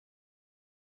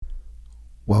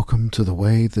Welcome to The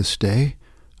Way this day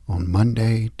on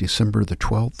Monday, December the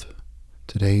 12th.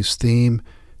 Today's theme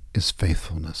is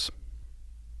faithfulness.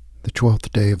 The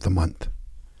 12th day of the month.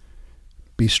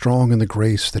 Be strong in the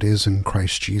grace that is in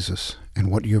Christ Jesus, and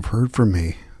what you have heard from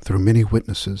me through many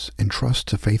witnesses, entrust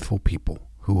to faithful people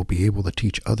who will be able to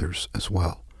teach others as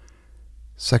well.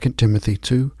 2 Timothy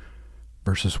 2,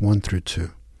 verses 1 through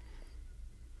 2.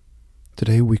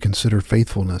 Today we consider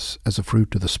faithfulness as a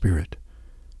fruit of the Spirit.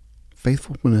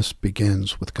 Faithfulness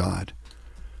begins with God.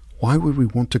 Why would we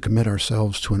want to commit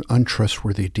ourselves to an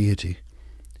untrustworthy deity?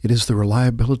 It is the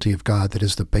reliability of God that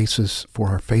is the basis for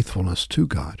our faithfulness to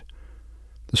God.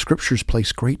 The Scriptures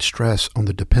place great stress on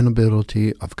the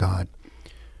dependability of God,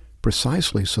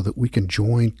 precisely so that we can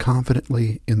join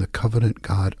confidently in the covenant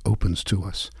God opens to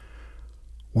us.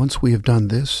 Once we have done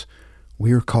this,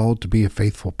 we are called to be a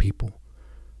faithful people.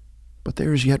 But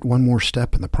there is yet one more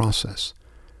step in the process.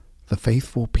 The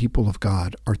faithful people of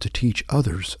God are to teach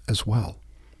others as well.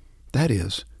 That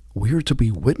is, we are to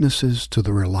be witnesses to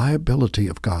the reliability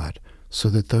of God, so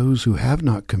that those who have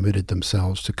not committed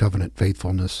themselves to covenant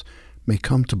faithfulness may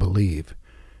come to believe.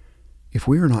 If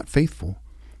we are not faithful,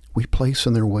 we place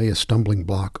in their way a stumbling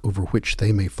block over which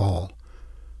they may fall.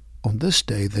 On this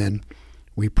day, then,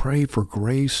 we pray for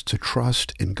grace to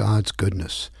trust in God's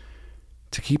goodness,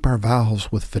 to keep our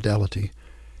vows with fidelity,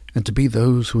 and to be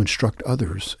those who instruct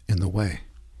others in the way.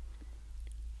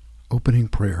 Opening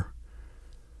prayer.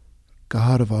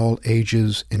 God of all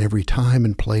ages, in every time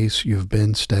and place you have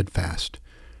been steadfast.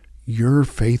 Your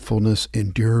faithfulness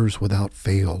endures without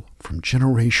fail from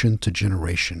generation to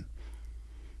generation.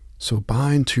 So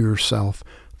bind to yourself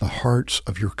the hearts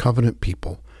of your covenant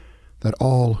people, that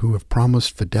all who have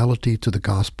promised fidelity to the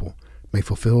gospel may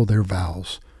fulfill their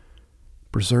vows.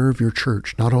 Preserve your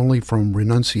church not only from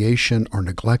renunciation or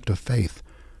neglect of faith,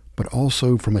 but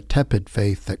also from a tepid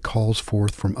faith that calls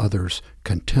forth from others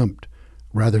contempt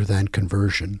rather than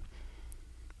conversion.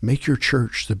 Make your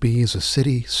church to be as a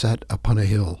city set upon a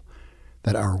hill,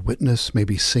 that our witness may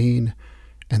be seen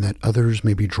and that others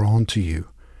may be drawn to you,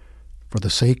 for the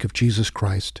sake of Jesus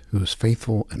Christ, who is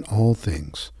faithful in all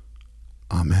things.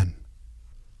 Amen.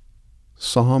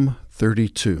 Psalm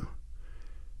 32.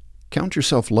 Count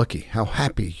yourself lucky how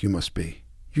happy you must be.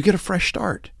 You get a fresh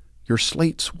start. Your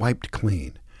slate's wiped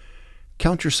clean.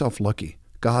 Count yourself lucky.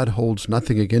 God holds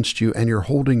nothing against you, and you're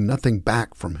holding nothing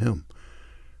back from Him.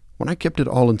 When I kept it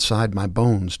all inside, my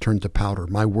bones turned to powder.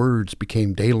 My words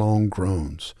became day-long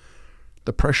groans.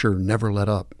 The pressure never let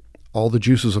up. All the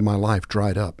juices of my life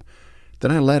dried up.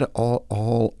 Then I let it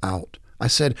all out. I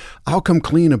said, I'll come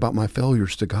clean about my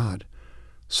failures to God.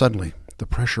 Suddenly, the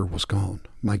pressure was gone.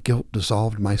 My guilt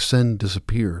dissolved. My sin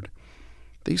disappeared.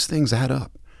 These things add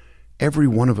up. Every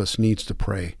one of us needs to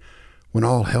pray. When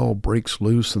all hell breaks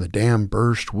loose and the dam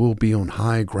bursts, we'll be on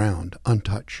high ground,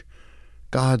 untouched.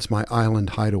 God's my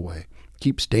island hideaway,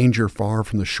 keeps danger far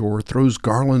from the shore, throws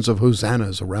garlands of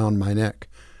hosannas around my neck.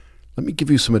 Let me give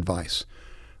you some advice.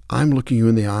 I'm looking you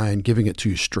in the eye and giving it to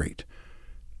you straight.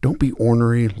 Don't be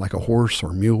ornery like a horse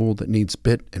or mule that needs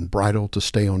bit and bridle to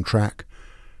stay on track.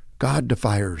 God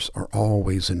defiers are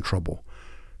always in trouble.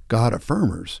 God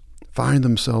affirmers find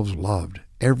themselves loved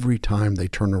every time they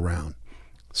turn around.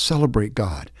 Celebrate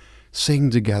God.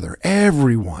 Sing together.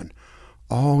 Everyone.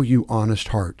 All you honest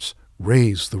hearts,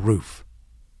 raise the roof.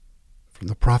 From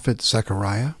the prophet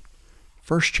Zechariah,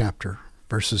 1st chapter,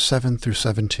 verses 7 through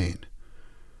 17.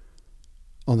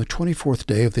 On the 24th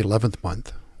day of the 11th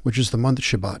month, which is the month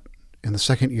Shebat, in the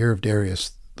 2nd year of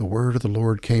Darius, the word of the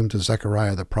Lord came to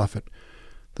Zechariah the prophet,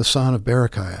 the son of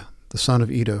Berechiah, the son of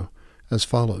Iddo, as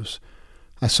follows.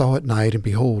 I saw at night, and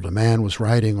behold, a man was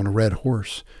riding on a red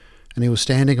horse, and he was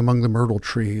standing among the myrtle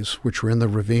trees which were in the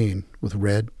ravine, with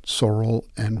red, sorrel,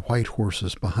 and white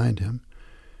horses behind him.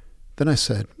 Then I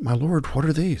said, My Lord, what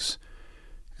are these?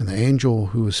 And the angel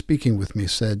who was speaking with me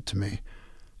said to me,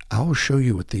 I will show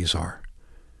you what these are.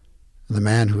 And the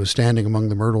man who was standing among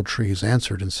the myrtle trees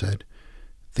answered and said,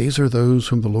 These are those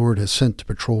whom the Lord has sent to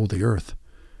patrol the earth.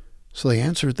 So they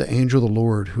answered the angel of the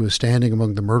Lord who was standing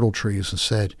among the myrtle trees and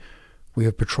said, We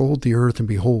have patrolled the earth, and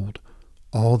behold,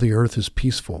 all the earth is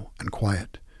peaceful and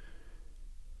quiet.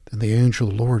 Then the angel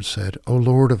of the Lord said, O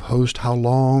Lord of hosts, how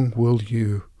long will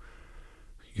you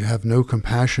have no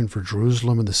compassion for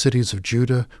Jerusalem and the cities of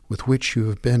Judah, with which you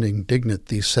have been indignant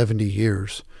these 70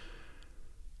 years?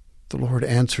 The Lord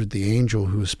answered the angel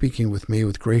who was speaking with me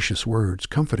with gracious words,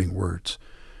 comforting words.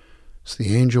 So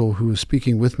the angel who was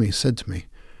speaking with me said to me,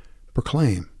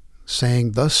 Proclaim,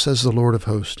 saying, Thus says the Lord of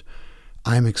hosts,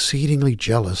 I am exceedingly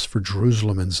jealous for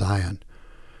Jerusalem and Zion,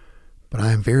 but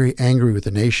I am very angry with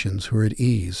the nations who are at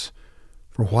ease.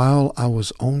 For while I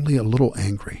was only a little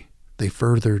angry, they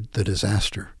furthered the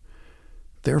disaster.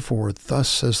 Therefore, thus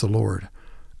says the Lord,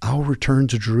 I will return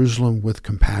to Jerusalem with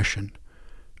compassion.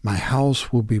 My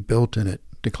house will be built in it,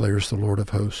 declares the Lord of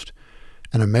hosts,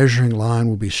 and a measuring line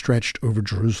will be stretched over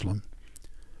Jerusalem.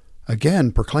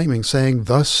 Again proclaiming, saying,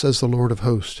 Thus says the Lord of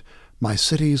hosts, my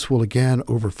cities will again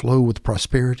overflow with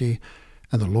prosperity,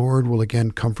 and the Lord will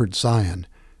again comfort Zion,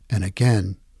 and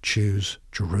again choose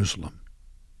Jerusalem.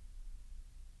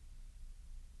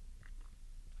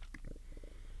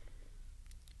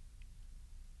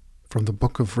 From the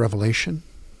book of Revelation,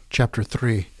 chapter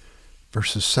 3,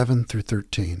 verses 7 through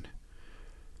 13.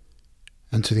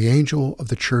 And to the angel of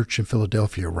the church in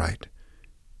Philadelphia write,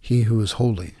 He who is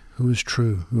holy, who is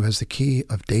true, who has the key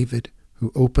of David,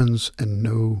 who opens and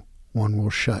no one will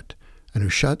shut, and who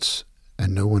shuts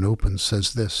and no one opens,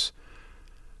 says this,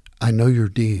 I know your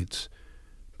deeds.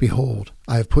 Behold,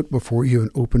 I have put before you an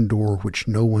open door which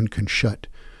no one can shut,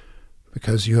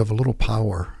 because you have a little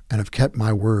power, and have kept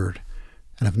my word,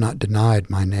 and have not denied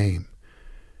my name.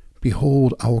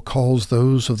 Behold, I will cause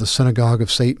those of the synagogue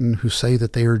of Satan who say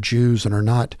that they are Jews and are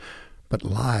not, but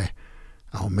lie.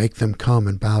 I will make them come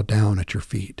and bow down at your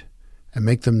feet, and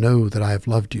make them know that I have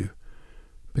loved you.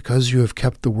 Because you have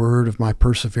kept the word of my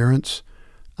perseverance,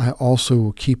 I also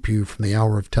will keep you from the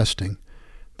hour of testing,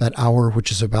 that hour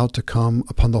which is about to come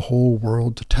upon the whole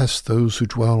world to test those who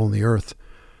dwell on the earth.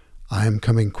 I am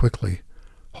coming quickly.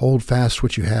 Hold fast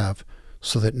what you have,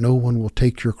 so that no one will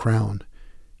take your crown.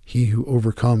 He who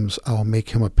overcomes, I will make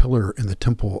him a pillar in the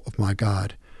temple of my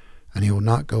God, and he will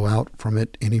not go out from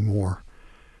it any more.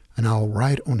 And I will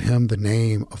write on him the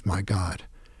name of my God,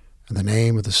 and the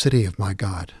name of the city of my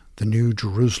God, the new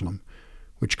Jerusalem,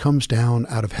 which comes down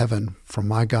out of heaven from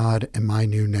my God, and my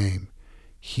new name.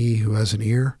 He who has an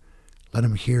ear, let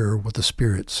him hear what the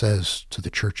Spirit says to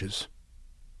the churches.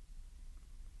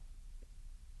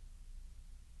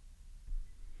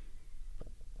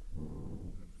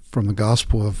 From the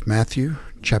Gospel of Matthew,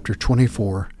 chapter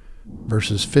 24,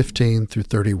 verses 15 through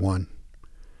 31.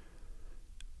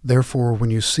 Therefore, when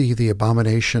you see the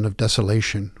abomination of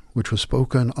desolation, which was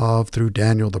spoken of through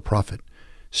Daniel the prophet,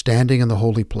 standing in the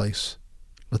holy place,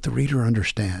 let the reader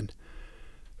understand.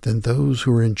 Then those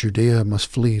who are in Judea must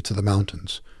flee to the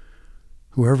mountains.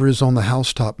 Whoever is on the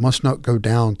housetop must not go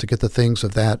down to get the things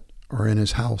of that are in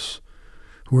his house.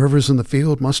 Whoever is in the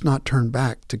field must not turn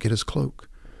back to get his cloak.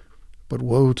 But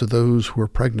woe to those who are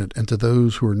pregnant and to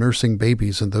those who are nursing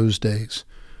babies in those days.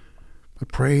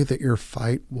 But pray that your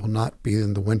fight will not be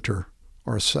in the winter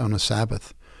or on a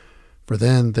Sabbath, for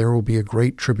then there will be a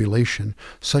great tribulation,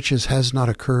 such as has not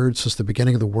occurred since the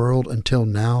beginning of the world until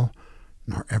now,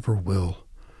 nor ever will.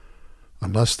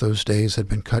 Unless those days had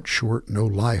been cut short, no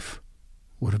life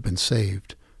would have been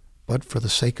saved. But for the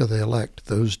sake of the elect,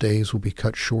 those days will be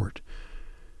cut short.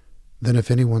 Then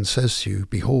if anyone says to you,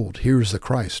 Behold, here is the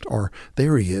Christ, or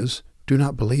there he is, do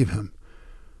not believe him.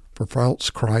 For false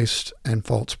Christs and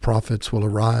false prophets will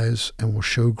arise and will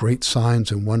show great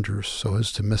signs and wonders so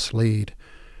as to mislead,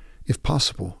 if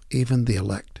possible, even the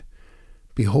elect.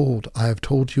 Behold, I have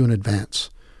told you in advance.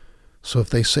 So if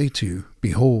they say to you,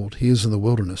 Behold, he is in the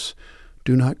wilderness,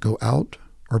 do not go out,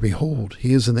 or Behold,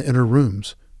 he is in the inner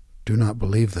rooms, do not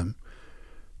believe them.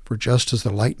 For just as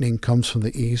the lightning comes from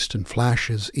the east and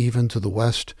flashes even to the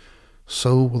west,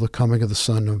 so will the coming of the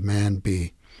Son of Man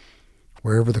be.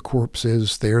 Wherever the corpse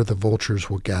is, there the vultures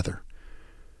will gather.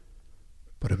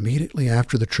 But immediately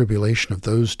after the tribulation of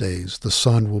those days, the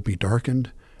sun will be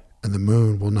darkened, and the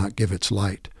moon will not give its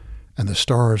light, and the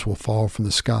stars will fall from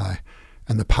the sky,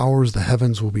 and the powers of the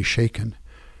heavens will be shaken.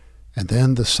 And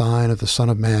then the sign of the Son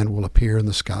of Man will appear in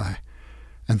the sky.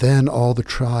 And then all the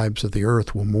tribes of the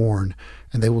earth will mourn,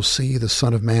 and they will see the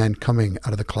Son of Man coming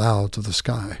out of the clouds of the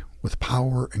sky with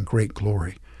power and great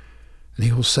glory. And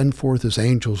he will send forth his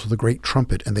angels with a great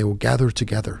trumpet, and they will gather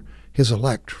together his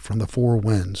elect from the four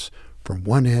winds, from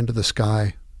one end of the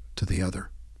sky to the other.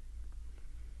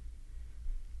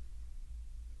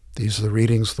 These are the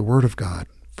readings of the Word of God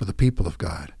for the people of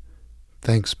God.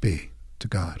 Thanks be to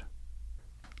God.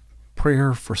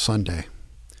 Prayer for Sunday.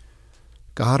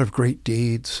 God of great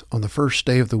deeds, on the first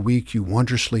day of the week you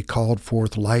wondrously called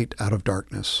forth light out of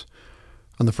darkness.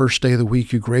 On the first day of the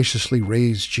week you graciously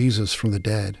raised Jesus from the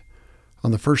dead.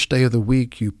 On the first day of the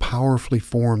week you powerfully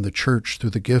formed the church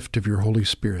through the gift of your Holy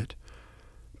Spirit.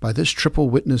 By this triple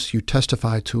witness you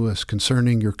testify to us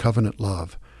concerning your covenant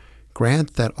love.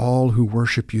 Grant that all who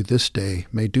worship you this day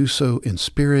may do so in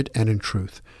spirit and in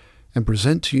truth, and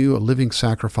present to you a living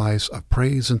sacrifice of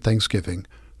praise and thanksgiving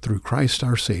through Christ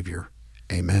our Savior.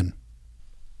 Amen.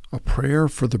 A prayer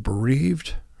for the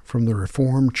bereaved from the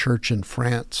Reformed Church in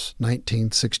France,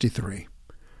 1963.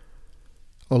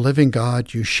 O living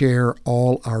God, you share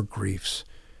all our griefs.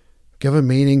 Give a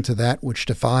meaning to that which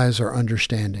defies our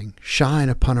understanding. Shine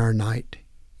upon our night.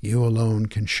 You alone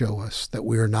can show us that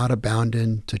we are not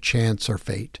abandoned to chance or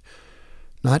fate,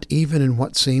 not even in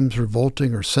what seems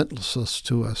revolting or senseless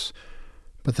to us,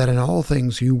 but that in all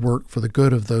things you work for the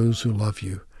good of those who love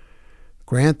you.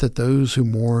 Grant that those who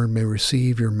mourn may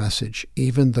receive your message,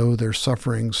 even though their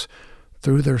sufferings,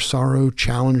 through their sorrow,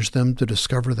 challenge them to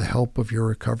discover the help of your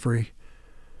recovery,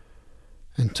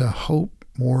 and to hope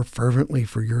more fervently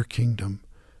for your kingdom.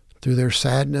 Through their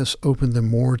sadness, open them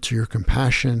more to your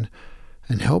compassion,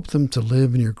 and help them to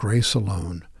live in your grace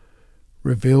alone.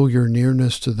 Reveal your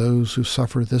nearness to those who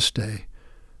suffer this day.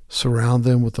 Surround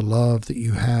them with the love that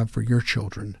you have for your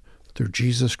children, through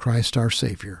Jesus Christ our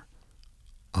Savior.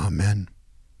 Amen.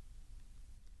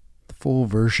 The full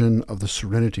version of the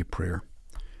Serenity Prayer.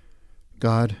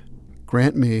 God,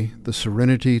 grant me the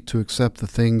serenity to accept the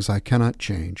things I cannot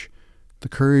change, the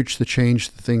courage to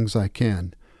change the things I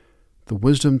can, the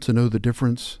wisdom to know the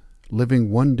difference,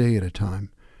 living one day at a time,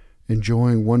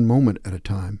 enjoying one moment at a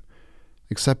time,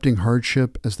 accepting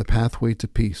hardship as the pathway to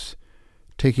peace,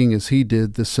 taking as he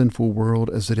did the sinful world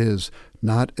as it is,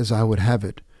 not as I would have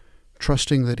it,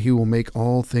 trusting that he will make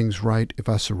all things right if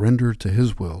I surrender to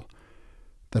his will,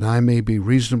 that I may be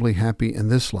reasonably happy in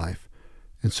this life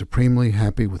and supremely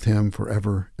happy with him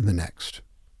forever in the next.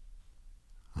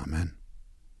 Amen.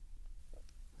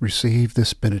 Receive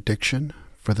this benediction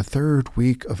for the third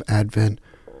week of Advent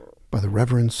by the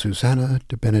Reverend Susanna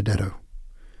de Benedetto.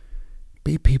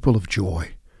 Be people of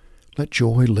joy. Let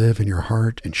joy live in your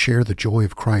heart and share the joy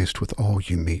of Christ with all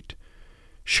you meet.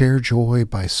 Share joy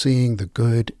by seeing the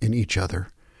good in each other.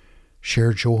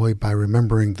 Share joy by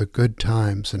remembering the good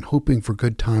times and hoping for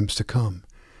good times to come.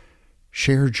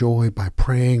 Share joy by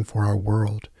praying for our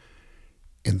world.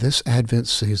 In this Advent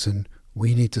season,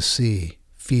 we need to see,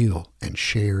 feel, and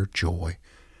share joy.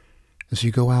 As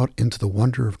you go out into the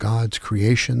wonder of God's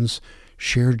creations,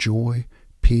 share joy,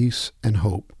 peace, and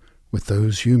hope with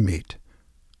those you meet.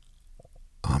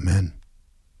 Amen.